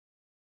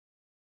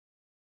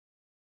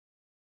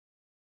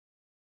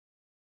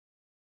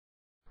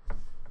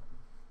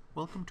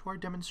Welcome to our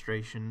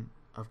demonstration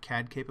of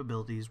CAD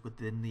capabilities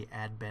within the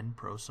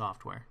Adbendpro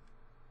software.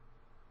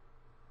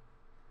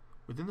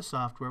 Within the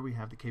software we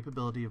have the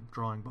capability of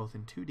drawing both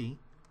in 2D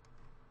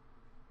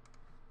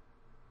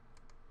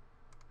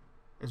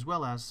as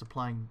well as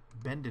supplying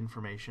bend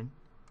information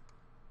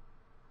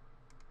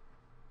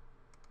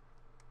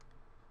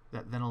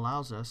that then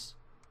allows us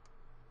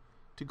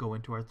to go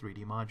into our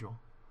 3D module.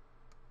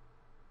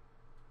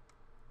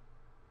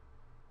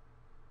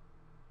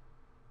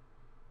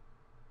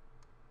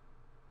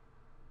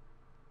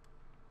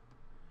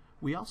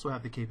 We also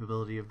have the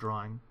capability of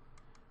drawing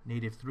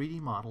native 3D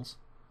models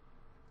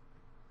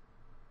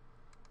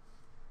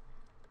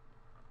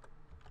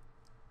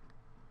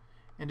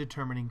and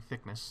determining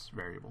thickness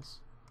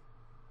variables,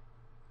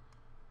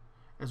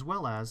 as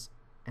well as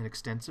an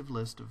extensive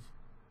list of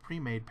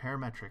pre-made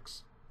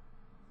parametrics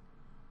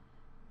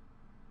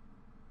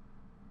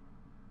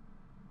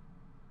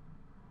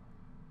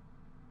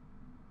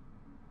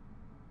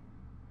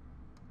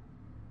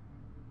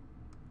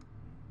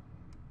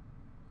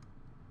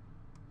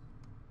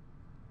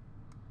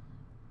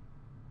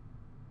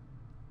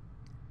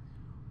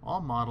All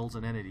models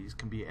and entities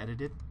can be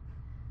edited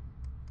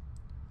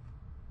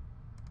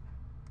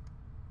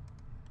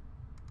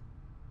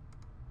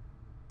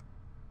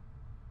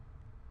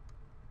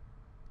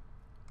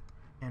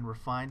and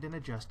refined and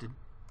adjusted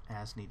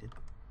as needed.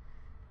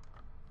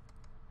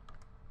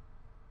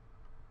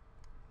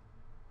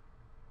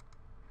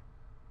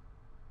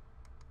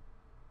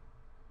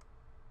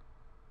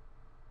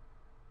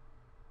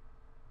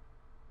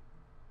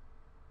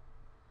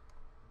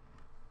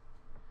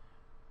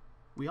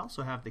 We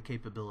also have the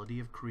capability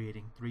of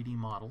creating 3D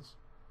models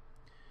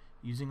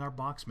using our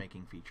box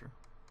making feature,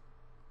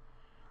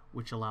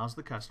 which allows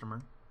the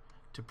customer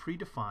to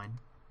predefine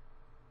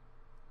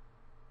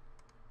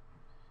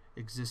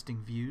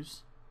existing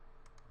views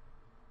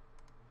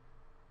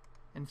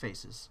and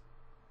faces.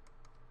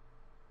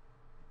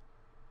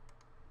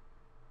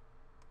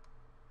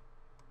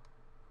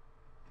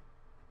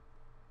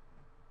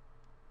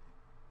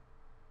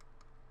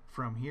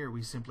 From here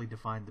we simply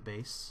define the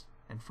base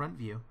and front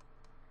view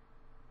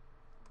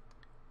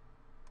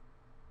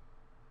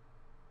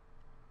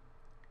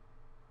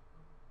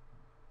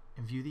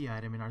and view the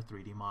item in our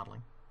 3D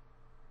modeling.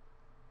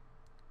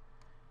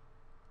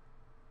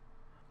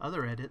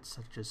 Other edits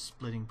such as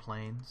splitting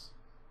planes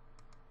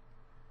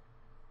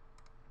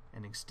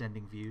and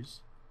extending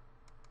views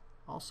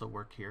also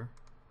work here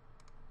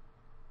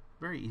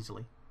very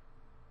easily,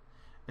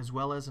 as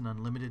well as an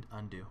unlimited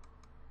undo.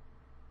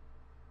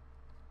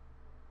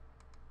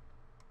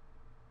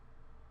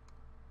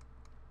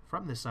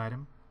 From this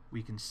item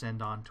we can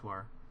send on to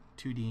our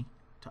 2D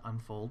to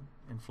unfold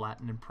and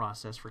flatten and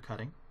process for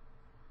cutting,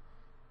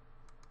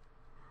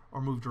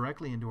 or move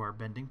directly into our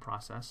bending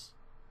process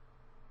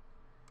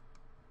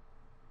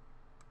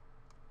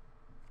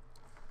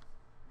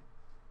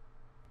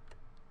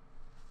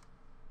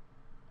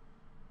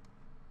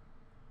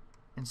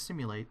and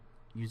simulate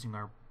using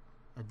our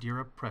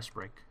ADIRA press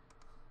brake.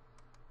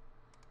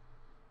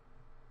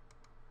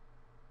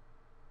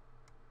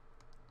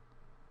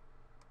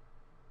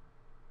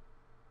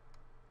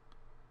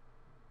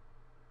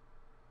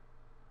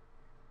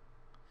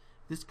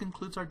 This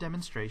concludes our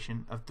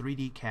demonstration of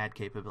 3D CAD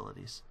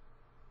capabilities.